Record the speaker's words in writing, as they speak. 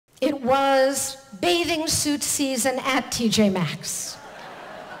It was bathing suit season at TJMaxx.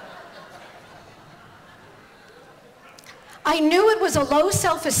 I knew it was a low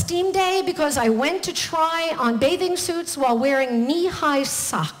self-esteem day because I went to try on bathing suits while wearing knee-high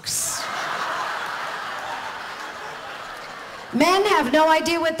socks. Men have no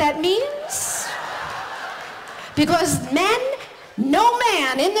idea what that means. Because men, no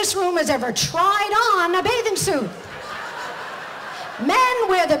man in this room has ever tried on a bathing suit. Men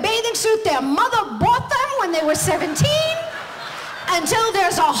wear the bathing suit their mother bought them when they were 17 until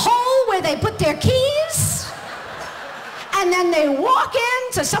there's a hole where they put their keys. And then they walk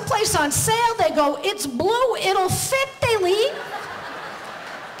in to someplace on sale, they go, it's blue, it'll fit, they leave.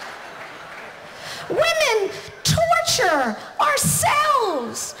 Women torture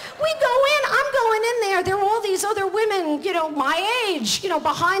ourselves. We go in, I'm going in there, there are all these other women, you know, my age, you know,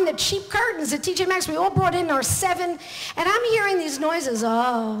 behind the cheap curtains at TJMaxx. We all brought in our 7, and I'm hearing these noises,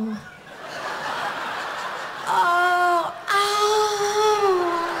 oh. Oh, oh.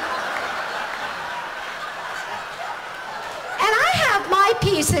 And I have my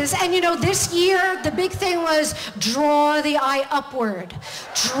pieces, and you know, this year, the big thing was draw the eye upward.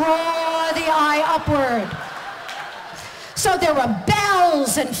 Draw the eye upward. So there were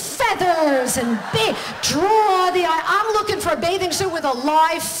bells and feathers and big, draw the eye. I'm looking for a bathing suit with a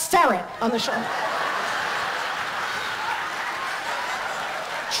live ferret on the shoulder.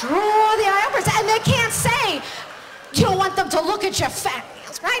 Draw the eye upwards. And they can't say, you don't want them to look at your fat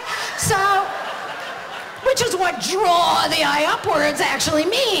nails, right? So, which is what draw the eye upwards actually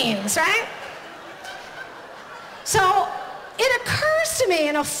means, right? So it occurs to me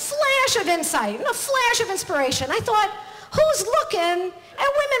in a flash of insight, in a flash of inspiration, I thought, who's looking at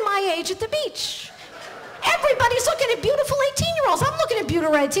women my age at the beach? Everybody's looking at beautiful 18-year-olds. I'm looking at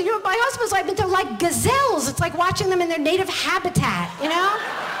beautiful 18-year-olds. My husband's like, they're like gazelles. It's like watching them in their native habitat, you know?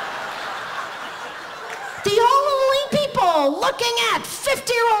 The only people looking at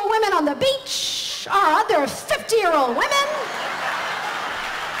 50-year-old women on the beach are other 50-year-old women.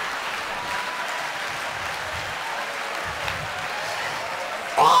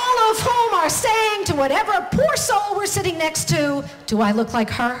 All of whom are saying to whatever poor soul we're sitting next to, do I look like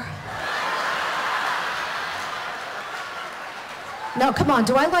her? No, come on,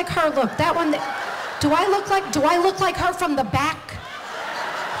 do I like her? Look, that one, do I look like her from the back?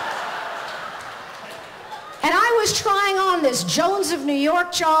 And I was trying on this Jones of New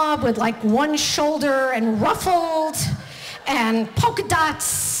York job with like one shoulder and ruffled and polka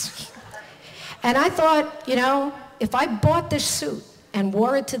dots. And I thought, you know, if I bought this suit and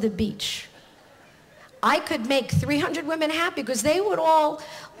wore it to the beach, I could make 300 women happy because they would all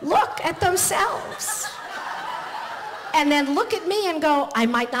look at themselves and then look at me and go, I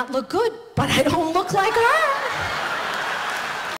might not look good, but I don't look like her.